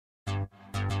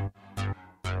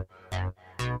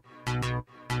Fellow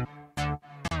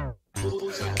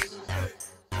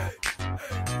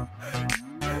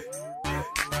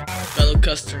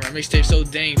customer, mixtape so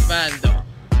dang fine though.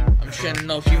 I'm trying to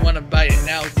know if you wanna buy it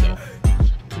now though.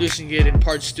 Producing it in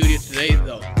Part Studio today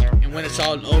though. And when it's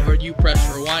all over, you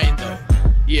press rewind though.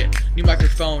 Yeah, new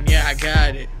microphone, yeah I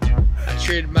got it. I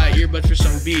traded my earbuds for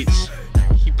some beats.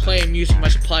 Keep playing music, my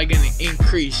supply gonna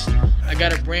increase. I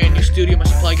got a brand new studio, my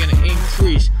supply gonna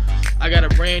increase. I got a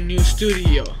brand new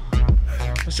studio,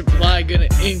 my supply gonna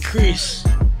increase.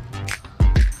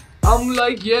 I'm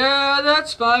like, yeah,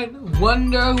 that's fine.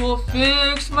 Wonder who'll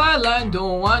fix my line.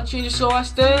 Don't want changes, so I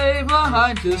stay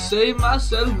behind to save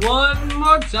myself one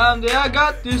more time. There I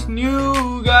got this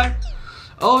new guy.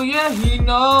 Oh yeah, he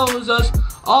knows us.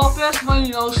 All fast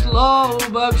money, no slow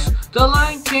bucks. The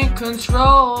line can't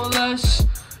control us.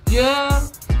 Yeah.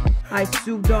 Hi,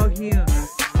 Sukdawg here.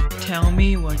 Tell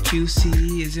me what you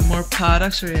see. Is it more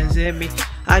products or is it me?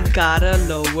 I gotta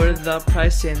lower the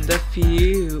price in the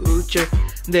future.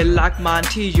 They like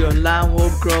Monty, your line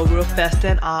will grow real fast,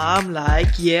 and I'm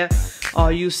like, yeah.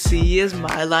 All you see is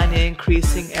my line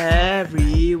increasing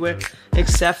everywhere,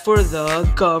 except for the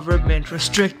government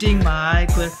restricting my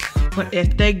clear. But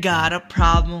if they got a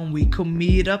problem, we could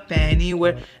meet up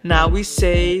anywhere. Now we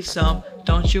save some.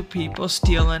 Don't you people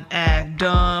steal and act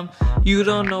dumb. You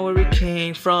don't know where it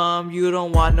came from. You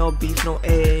don't want no beef, no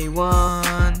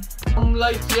A1. I'm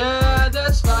like, yeah,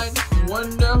 that's fine.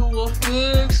 Wonder who will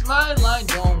fix my line.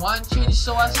 Don't want change,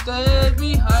 so I stay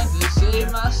behind to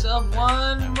save myself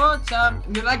one more time.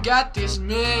 And then I got this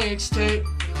mixtape.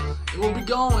 It will be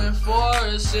going for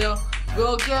a sale.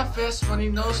 We'll get fast money,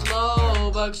 no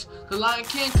slow bucks. The line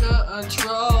can't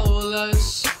control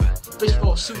us.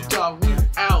 Baseball, Sukdawg, we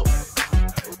out.